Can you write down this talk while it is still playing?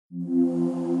We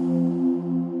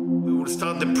will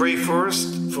start the pray first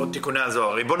for Tikkunei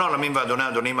Zohar. ריבון העולמים ואדוני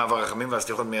אדונים אב הרחמים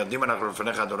והסליחות מיידים אנחנו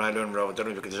לפניך אדוני אלוהינו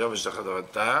ולאבותינו וקדושה ושתך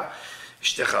תורתה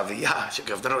אשתך אביה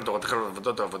שקרבתנו לתורתך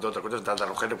ולעבודות העבודות הקודש נתת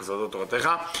לנו חלק בסודות תורתך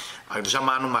הקדושה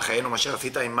מענו מחיינו מה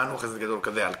שעשית עמנו חסד גדול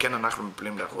כזה על כן אנחנו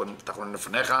מפלים תחתונים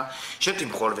לפניך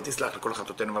שתמחול ותסלח לכל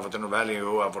חטאותינו ואבותינו ואל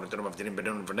יהיו עוונותינו מבדילים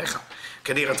בינינו לבניך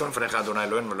כן יהי רצון לפניך אדוני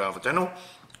אלוהינו ולאבותינו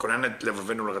כונן את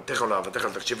לבבינו לרתך ולאהבתך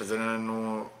לתקשיב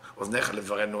אזנינו אוזניך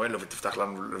לדברנו אלו ותפתח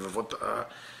לנו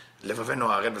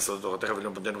לבבינו הערל בסודות תורתך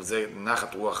ולאום פנינו זה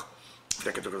נחת רוח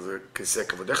כתוב כיסא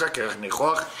כבודיך, כרך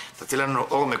ניחוח, תציל לנו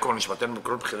אור מקור נשמתנו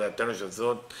בכל בחילתנו של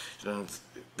זאת,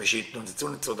 ושיתנוצצו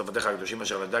נצרות עבדיך הקדושים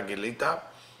אשר לדע גילית,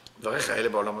 דבריך אלה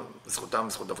בעולם, זכותם,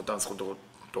 זכות אבותם, זכות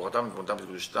תורתם, תמותם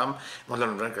וקדושתם, מאוד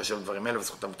לנו לבן כאשר דברים אלה,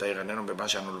 וזכותם תאיר עינינו במה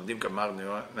שאנו לומדים כמר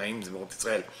נעים זמירות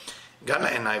ישראל. גם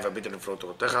לעיניי והביט על נפלאות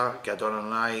תורתך, כי אדון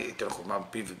אדוני ייתן חוכמה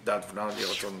בפיו ודעת ונאו לי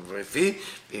רצון ורפי,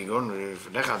 ויגון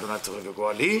לפניך אדוני צורך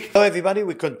וגואלי. Hello everybody,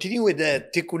 we continue with the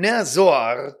Tikkunei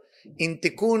Zohar in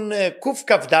Tikkun Kuf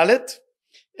Kaf Dalet,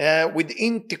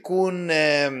 within Tikkun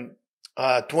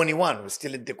 21. We're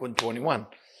still in Tikkun 21.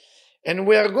 And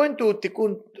we are going to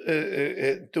Tikkun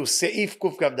to Seif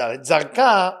Kuf Kaf Dalet.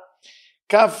 זרקה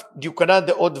כף דיוקנה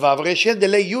דעות ו' רשת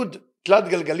דלי יוד תלת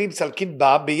גלגלים סלקין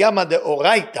בה בימה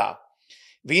דאורייתא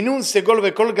וינון סגול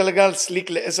וכל גלגל סליק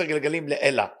ל10 גלגלים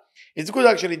לאלה. It's good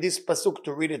actually this pasuk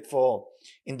to read it for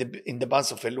in the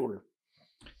month of Elul.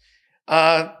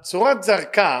 צורת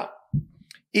זרקה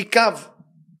היא קו.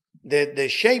 The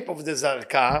shape of the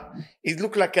זרקה it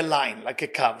look like a line, like a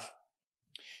קו.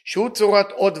 שהוא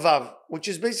צורת אות ו' which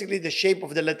is basically the shape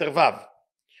of the letter ו'.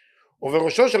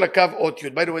 ובראשו של הקו אות י'.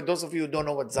 By the way, those of you who don't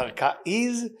know what זרקה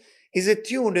is a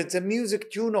tune, it's a music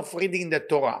tune of reading the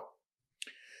Torah.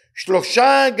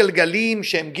 3 גלגלים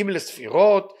שהם ג'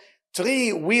 ספירות,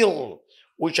 3 wheel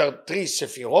which are 3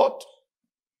 ספירות,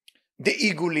 the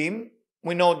עיגולים,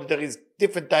 we know that there is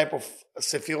different type of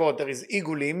ספירות, there is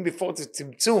עיגולים, before the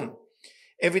צמצום,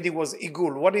 everything was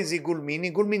עיגול. What does עיגול mean?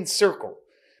 עיגול means circle,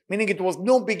 meaning it was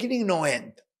no beginning, no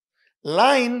end.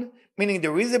 Line, meaning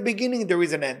there is a beginning, there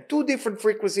is an end. 2 different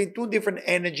frequency, 2 different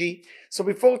energy. So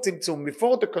before tzimtzum,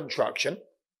 before the contraction,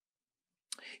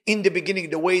 in the beginning,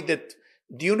 the way that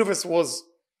the universe was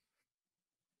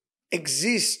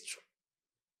exist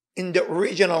in the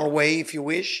original way, if you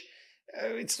wish,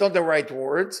 it's not the right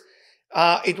words.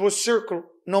 It was circle,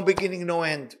 no beginning, no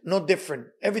end, no different.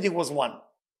 Everything was one.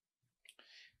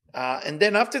 And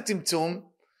then after tzimtzum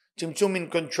in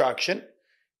contraction,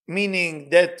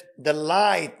 meaning that the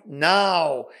light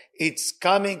now it's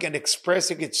coming and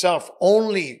expressing itself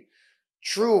only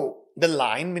through the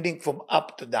line, meaning from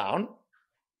up to down.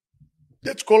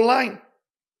 That's called line.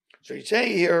 So you say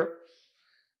here,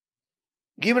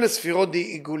 ג' ספירות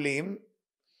עיגולים,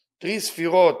 3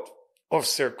 ספירות of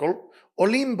circle,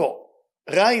 עולים בו,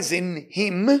 rise in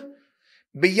him,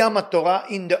 בים התורה,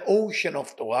 in the ocean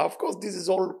of Torah. Of course, this is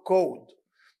all code.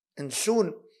 And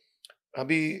soon,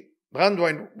 Rabbi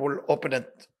Brandwein will open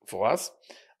it for us.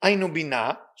 היינו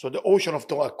בינה, so the ocean of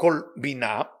Torah called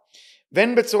בינה,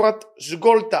 והן בצורת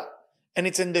סגולתה, and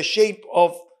it's in the shape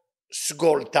of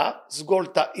סגולתה.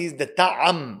 סגולתה is the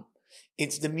טעם,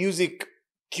 it's the music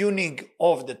tuning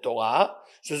of the Torah,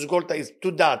 so סגולתה is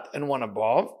 2 dot and 1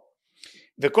 above,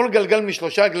 וכל גלגל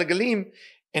משלושה גלגלים,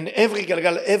 and every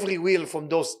גלגל, every wheel from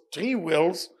those 3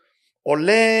 wheels,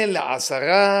 עולה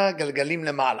ל10 גלגלים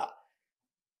למעלה.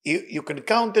 You can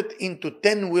count it into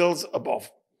 10 wheels above.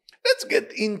 Let's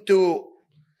get into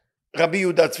Rabbi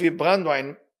Yehuda Tzvi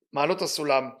Brandwein, Ma'alot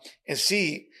HaSulam, and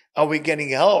see are we getting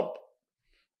help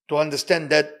to understand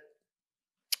that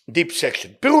deep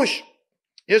section. פירוש,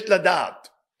 יש לדעת,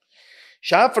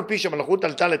 שאף על פי שמלכות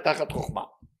עלתה לתחת חוכמה.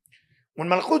 When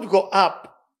מלכות go up,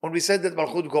 when we said that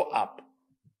מלכות go up,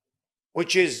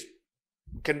 which is,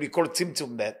 can be called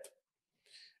tzimtzum bet,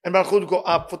 and Malchut go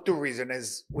up for 2 reasons,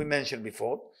 as we mentioned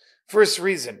before. First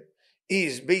reason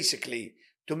is basically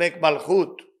to make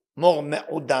Malchut more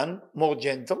me'udan, more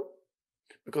gentle,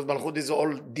 because Malchut is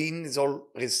all din, is all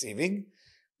receiving.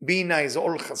 Bina is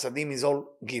all chasadim, is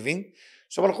all giving.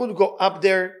 So Malchut go up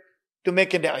there to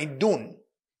make an idun,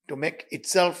 to make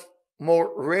itself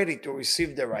more ready to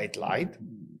receive the right light.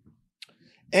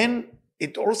 And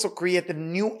it also created a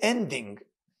new ending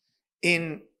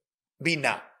in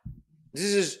Bina.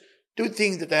 This is 2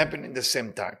 things that happen in the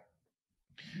same time.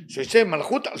 So you say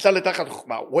Malchut alta letachat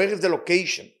chokhmah. Where is the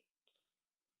location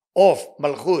of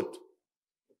Malchut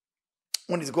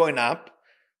when it's going up?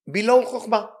 Below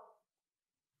chokhmah.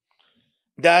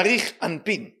 The Arich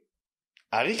Anpin.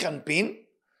 Arich Anpin,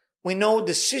 we know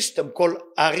the system called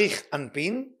Arich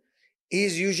Anpin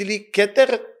is usually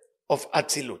Keter of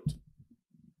Atzilut.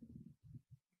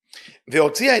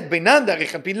 והוציאה את בינה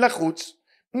דאריך אנפין לחוץ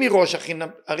מראש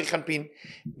אריך אנפין,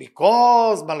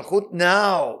 because Malchut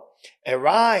now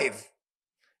arrived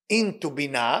into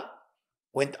Bina,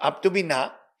 went up to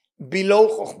Bina, below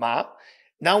Chokhmah.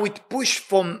 Now it pushed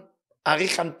from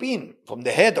Arich Anpin, from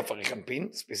the head of Arich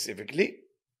Anpin specifically,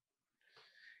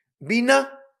 Bina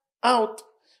out.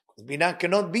 Because Bina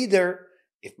cannot be there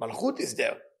if Malchut is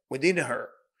there within her.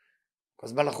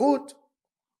 Because Malchut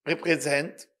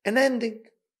represents an ending.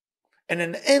 And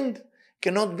an end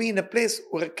cannot be in a place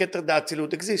where Keter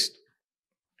Da'atzilut exists.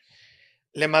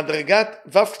 למדרגת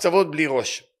ו' קצוות בלי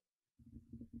ראש.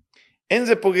 אין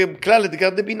זה פוגם כלל אתגר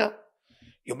דבינה.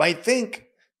 You might think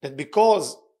that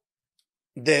because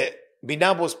the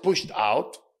Bina was pushed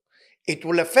out, it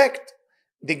will affect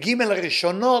the Gimel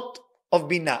Rishonot of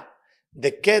Bina.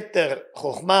 The Keter,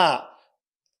 Chokhmah,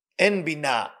 and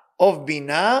Bina of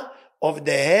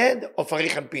the head of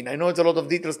Arich Anpin. I know it's a lot of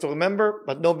details to remember,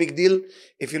 but no big deal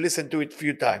if you listen to it a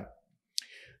few times.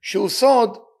 שהוא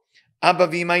סוד אבא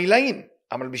ואמא עילאים,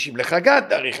 המלבישים לחגת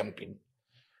דאריך אנפין.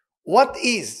 What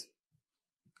is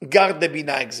Gard the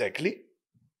Bina exactly?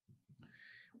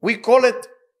 We call it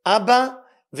Abba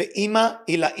ve'ima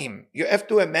ilaim. You have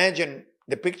to imagine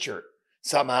the picture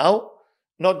somehow.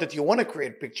 Not that you want to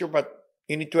create a picture, but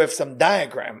you need to have some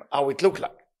diagram how it looks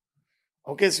like.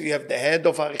 Okay, so you have the head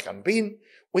of Arich Anpin.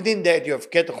 Within that you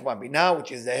have Keter Chokhmah Bina,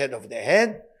 which is the head of the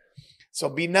head. So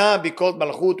Bina, because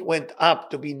Malchut went up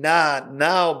to Bina,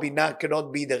 now Bina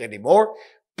cannot be there anymore,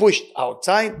 pushed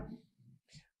outside.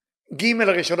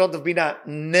 Gimel Rishonot of Bina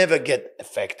never get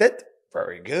affected.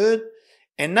 Very good.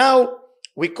 And now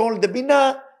we call the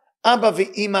Bina Abba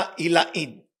ve'ima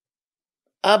ilain.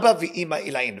 Abba ve'ima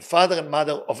ilain, father and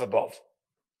mother of above,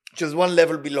 which is one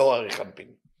level below Arich Anpin.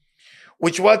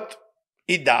 Which what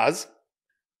it does,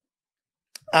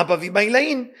 Abba ve'ima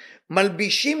ilain,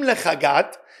 malbishim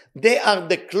lechagat, they are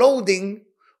the clothing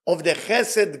of the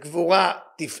Chesed Gvura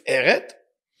Tiferet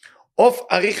of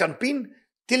Arich Anpin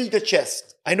till the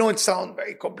chest. I know it sounds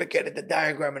very complicated, the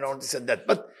diagram and all this and that,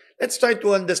 but let's try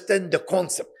to understand the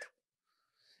concept.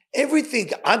 Everything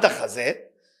Ad HaChazeh,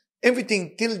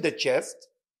 everything till the chest,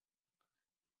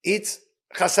 it's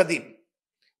Chasadim.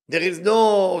 There is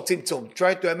no Tzimtzum.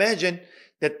 Try to imagine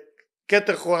that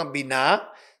Keter Chokhmah Bina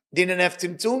didn't have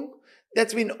Tzimtzum.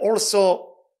 That's been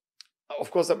also,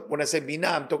 of course, when I say Bina,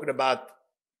 I'm talking about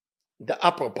the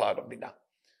upper part of Bina.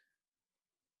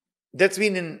 That's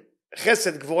been in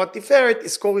Chesed Gvura Tiferet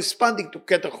is corresponding to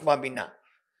Keter Chokhmah Bina.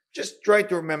 Just try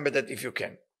to remember that if you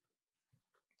can.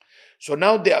 So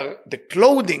now they are the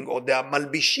clothing or they are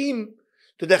malbishim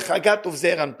to the Chagat of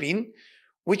Zeir Anpin,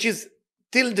 which is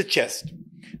till the chest.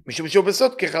 Mishum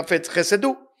shobesot kechafetz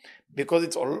chesedu, because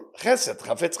it's all chesed,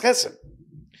 chafetz chesed.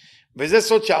 וזה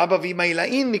סוד שאבא ואמא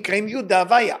עילאין נקראים יהודה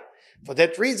הוויה. For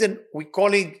that reason, we're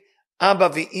calling Abba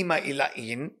ve'ima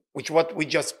ilain, which what we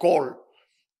just call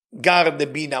Gar de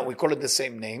Bina, we call it the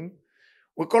same name.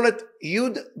 We call it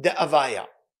Yud de Avaya.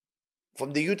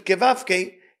 From the Yud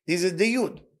Kevavke, this is the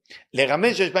Yud.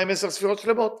 לרמז שיש בהם 10 ספירות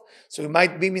שלמות. So you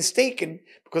might be mistaken,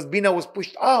 because Bina was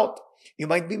pushed out, you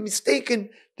might be mistaken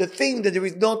to think that there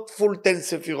is not full 10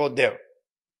 ספירות there.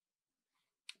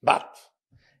 But,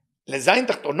 לזין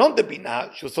תחתונות דבינה,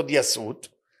 שהוא סוד יסות,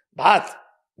 but,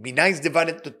 Bina is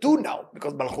divided to 2 now,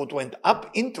 because Malchut went up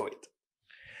into it.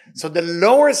 So the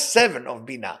lower 7 of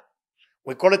Bina,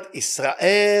 we call it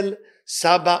Israel,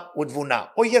 Saba, Udvuna,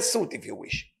 or Yasut if you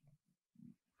wish.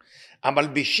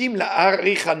 המלבישים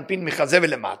לאריך אנפין מחזה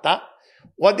ולמטה,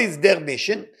 what is their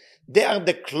mission? They are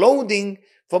the clothing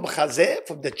from חזה,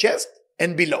 from the chest,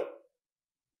 and below.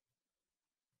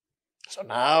 So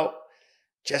now,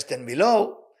 chest and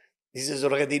below, this is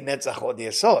already Netzach Od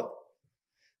Yesod.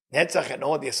 Netzach and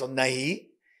Od Yesod Nahi,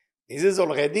 this is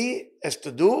already has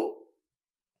to do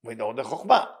with all the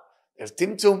Chokhmah. There's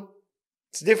Tzimtzum.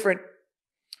 It's different.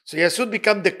 So Yasud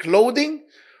become the clothing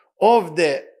of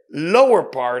the lower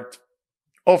part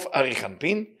of Arich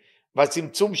Anpin,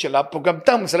 והצמצום שלה,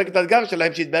 פוגמתם, מסלק את הגר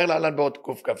שלהם שהתבהר להלן בעוד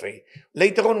קוף קפה.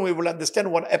 Later on we will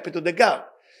understand what happened to the gar.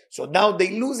 So now they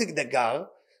losing the gar.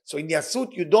 So in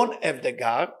Yasut you don't have the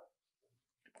gar,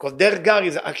 because their gar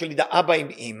is actually the Abba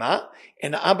and Ima,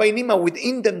 and the Abba and Ima,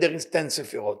 within them there is 10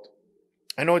 Sefirot.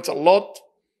 I know it's a lot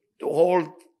to hold,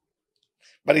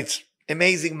 but it's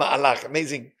amazing ma'alach,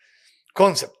 amazing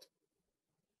concept.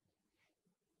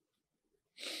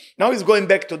 Now he's going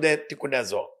back to the Tikkunei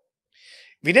Zohar.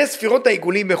 והנה ספירות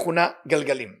העיגולים מכונה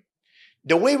גלגלים.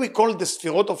 The way we call the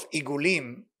ספירות of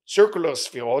עיגולים, circular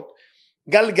ספירות,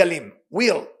 גלגלים,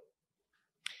 wheel.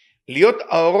 להיות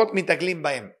האורות מתעגלים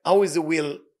בהם. How is the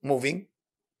wheel moving?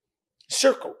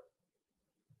 Circle.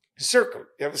 Circle.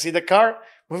 You ever see the car?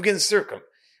 Moving in a circle.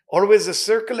 Always the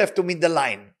circle have to meet the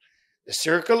line. The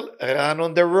circle run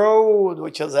on the road,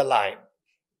 which is a line.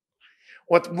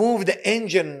 What move the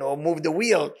engine or move the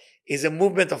wheel is a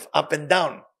movement of up and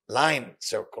down. Line,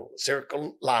 circle,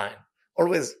 circle, line.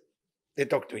 Always they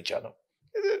talk to each other.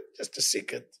 Just a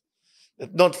secret.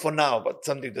 Not for now, but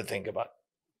something to think about.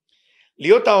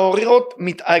 להיות האוריות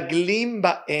מתעגלים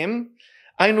בהם,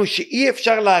 היינו שאי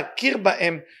אפשר להכיר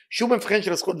בהם שום מבחן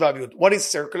של הזכות והאביות. What is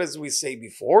circle, as we say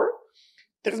before?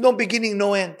 There is no beginning,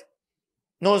 no end.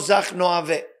 No זך, no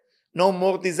הווה. No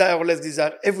more desire or less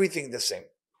desire. Everything the same.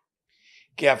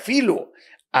 כי אפילו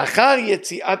אחר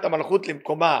יציאת המלכות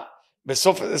למקומה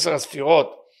בסוף 10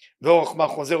 הספירות, ואור חוכמה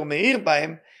חוזר ומאיר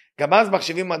בהם, גם אז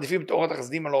מחשבים מעדיפים את אורות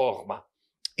החסדים על אור החוכמה.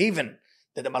 Even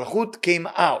that the malchut came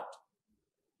out,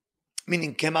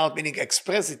 meaning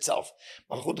express itself.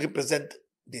 Malchut represent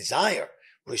desire,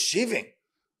 receiving,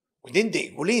 within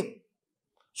the igulim.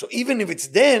 So even if it's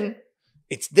then,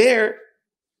 it's there,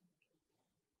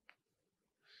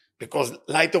 because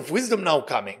light of wisdom now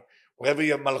coming. Wherever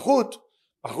you have malchut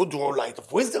draw light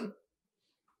of wisdom.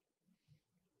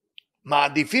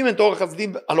 מעדיפים את אור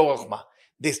החסדים על אור החוכמה.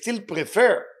 They still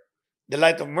prefer the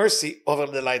light of mercy over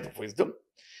the light of wisdom.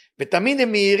 ותמיד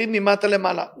הם מאירים ממטה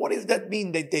למעלה. What does that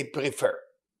mean that they prefer?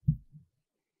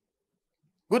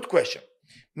 Good question.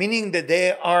 Meaning that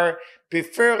they are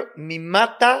prefer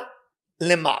ממטה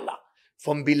למעלה.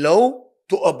 From below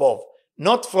to above.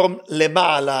 Not from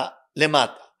למעלה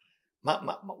למטה.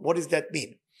 What does that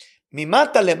mean?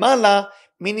 ממטה למעלה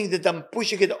meaning that I'm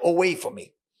pushing it away from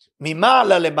me.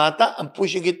 ממעלה למטה I'm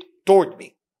pushing it toward me.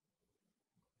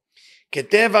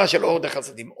 כטבע של אור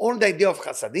דחסדים. All the idea of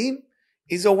חסדים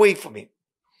is away from me.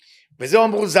 וזהו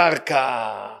אמרו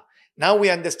זרקה. Now we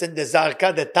understand the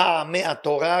זרקה, the טעמי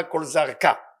התורה, כל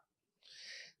זרקה.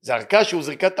 זרקה שהוא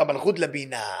זריקת המלכות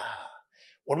לבינה.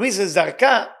 When we say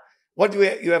זרקה, what do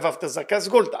you have after זרקה?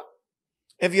 סגולתה.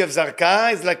 If you have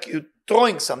זרקה, it's like you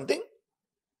throwing something.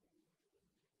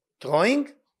 Throwing?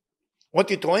 What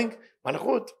you throwing?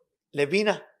 מלכות.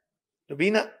 לבינה.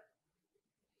 לבינה.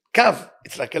 קו.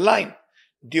 It's like a line.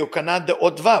 דיוקנה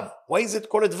דעות וו. Why is it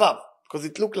called וו? Because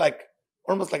it looked like,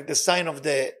 almost like the sign of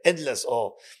the endless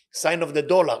or sign of the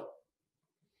dollar.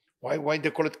 Why they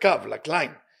call it kav, like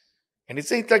line? And it's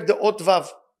like the ot vav.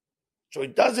 So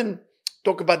it doesn't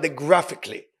talk about the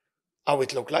graphically, how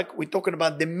it looked like. We're talking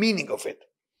about the meaning of it.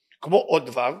 כמו ot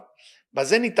vav,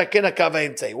 בזה נתקן הקו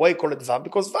האמצעי. Why call it vav?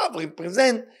 Because vav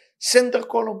represent center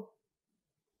column.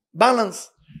 Balance.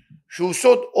 שהוא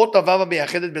סוד ot הוו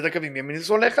המייחדת בין הקווים ימין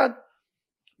ושמאל אחד.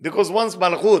 Because once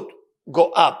מלכות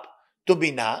go up to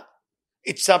Bina,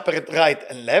 it's separate right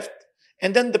and left,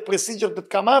 and then the procedure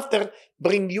that come after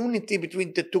bring unity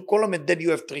between the two columns, and then you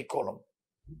have 3 columns.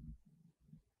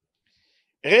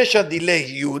 Resha delay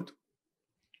Yud,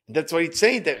 that's what it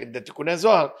says there in the Tikkunei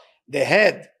Zohar, the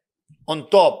head on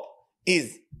top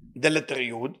is the letter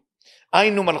Yud.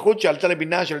 היינו מלכות שעלתה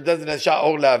לבינה שעלתה לנשא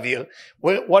אור לאוויר.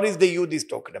 What is the Yud is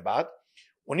talking about?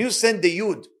 When you send the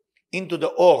Yud into the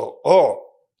or,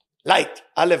 light,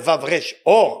 Aleph Vav Resh,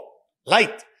 or,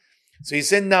 light. So you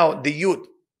send now the Yud,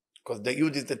 because the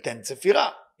Yud is the 10th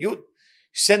Sephirah. Yud. You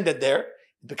send it there,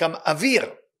 it becomes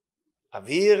Avir.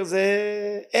 Avir is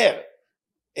air.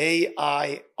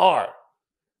 A-I-R.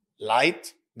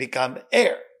 Light become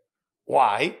air.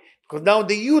 Why? Because now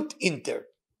the Yud entered.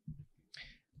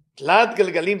 תלת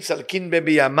גלגלים סלקין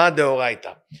בבימה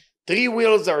דאורייתא. 3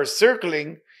 wheels are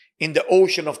circling in the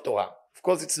ocean of Torah. Of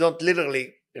course, it's not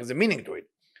literally, there's a meaning to it.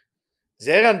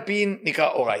 זעיר אנפין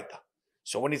נקרא אורייתא.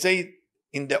 So when you say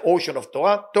in the ocean of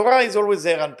Torah, Torah is always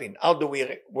זעיר אנפין. How do we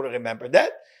remember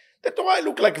that? The Torah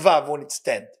look like Vav when it's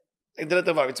 10. Like the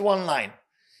letter Vav, it's one line.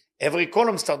 Every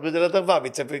column starts with the letter Vav.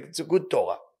 It's a good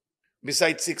Torah.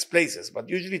 Besides 6 places. But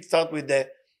usually it starts with the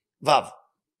Vav.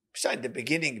 Besides the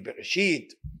beginning, Bereshit,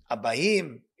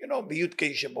 Abayim,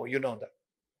 בי"ק שבו, that.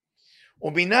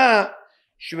 ובינה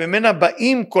שממנה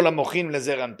באים כל המוחים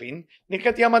לזעיר אנפין,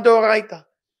 נקראת ימה דאורייתא.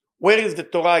 Where is the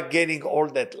Torah getting all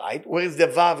that light? Where is the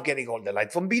Vav getting all the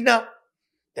light? From Bina.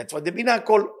 That's what the Bina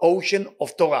called ocean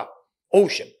of Torah.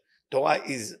 Ocean. Torah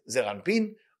is זעיר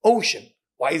אנפין, ocean.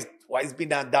 Why is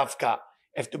Bina Davka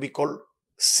have to be called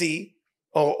sea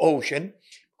or ocean?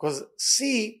 Because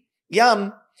sea,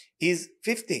 Yam, is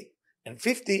 50. And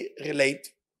 50 relate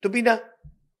to Bina.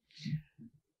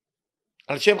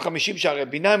 על שם 50 שערי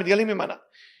בינה מתגלים ממנה.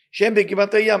 שם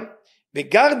בגימת הים.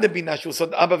 וגר דבינה שהוא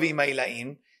סוד אבא ואמא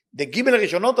עילאים, the gimel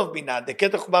rishoנות of bina, the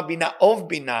ket chokmah bina of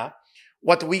bina,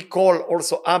 what we call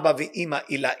also Abba ve'ima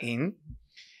ila'in,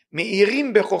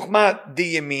 me'irim bechokmah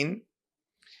de yemin,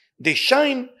 they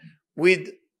shine with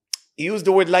he used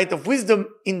the word light of wisdom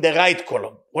in the right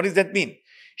column. What does that mean?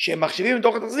 שהם מחשיבים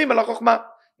מתוך התחזים על החוכמה,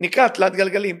 נקרא תלת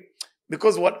גלגלים.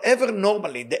 Because whatever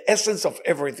normally, the essence of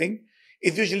everything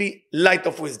is usually light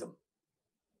of wisdom.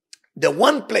 The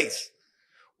one place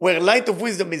where light of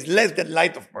wisdom is less than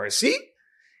light of mercy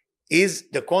is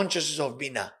the consciousness of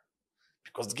Binah.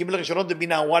 Because Gimel Rishonot the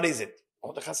Binah, what is it?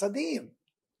 Or the Chasadim.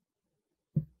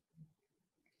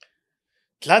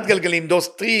 תלת גלגלים, those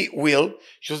three will,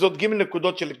 שזאת ג'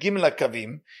 נקודות של ג'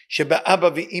 הקווים, שבאבא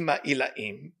ואמא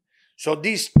עילאים. So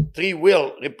these three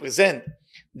will represent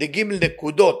the ג'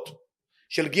 נקודות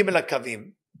של ג'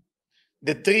 הקווים,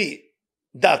 the three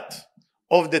dot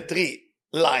of the three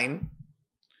line,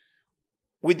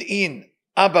 within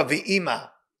אבא ואמא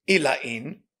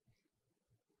עילאים,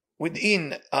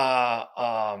 within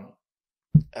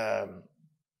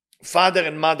father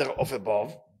and mother of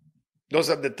above. Those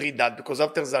are the three dots, because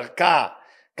after Zarka,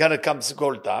 gonna come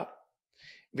Sgolta.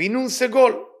 Vinun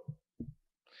Segol.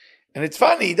 And it's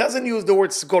funny, he doesn't use the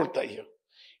word Sgolta here.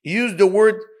 He used the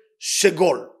word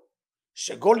Segol.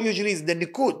 Segol usually is the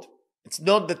Nikud. It's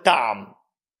not the Ta'am.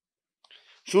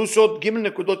 So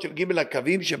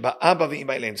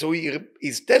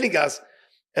he's telling us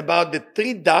about the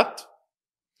three dots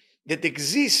that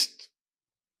exist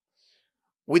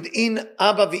within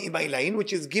Abba V'Ima Ilain,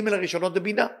 which is Gimel Rishonot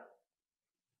Bina.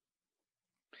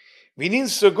 Within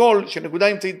Segol,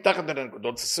 שנקודה נמצאת תחת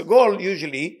הנקודות, סגול,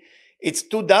 usually, it's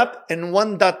two dot and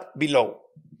one dot below,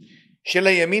 של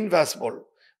הימין והשמאל.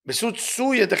 בסוד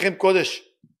שאו ידיכם קודש,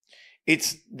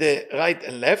 it's the right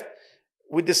and left,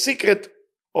 with the secret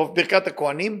of ברכת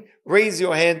הכהנים, raise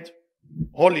your hand,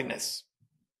 holiness.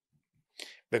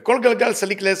 וכל גלגל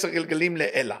סליק ל10 גלגלים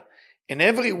לאלה. And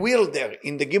every wheel there,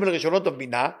 in the גימל ראשונות of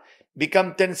בינה,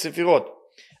 become 10 ספירות.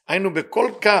 היינו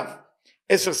בכל קו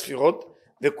 10 ספירות,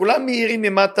 וכולם מאירים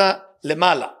ממטה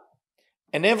למעלה.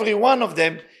 And every one of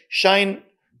them shine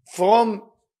from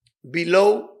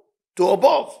below to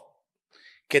above.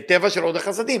 כטבע של עוד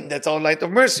החסדים. That's how light of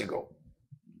mercy go.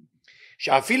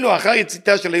 שאפילו אחר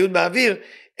יציתה של היוד באוויר,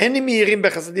 אין הם מאירים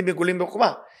בחסדים מגולים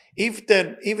בחוכמה.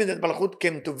 Even that מלכות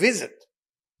came to visit,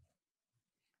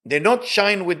 they not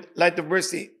shine with light of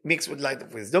mercy mixed with light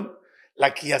of wisdom,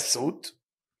 like יסות,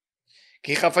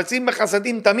 כי חפצים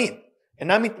בחסדים תמיד,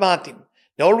 אינם מתמעטים.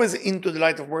 They're always into the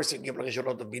light of mercy,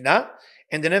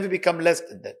 and they never become less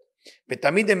than that.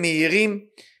 ותמיד הם מאירים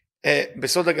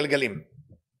בסוד הגלגלים.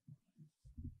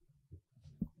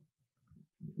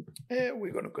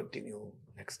 We're going to continue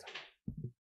next time.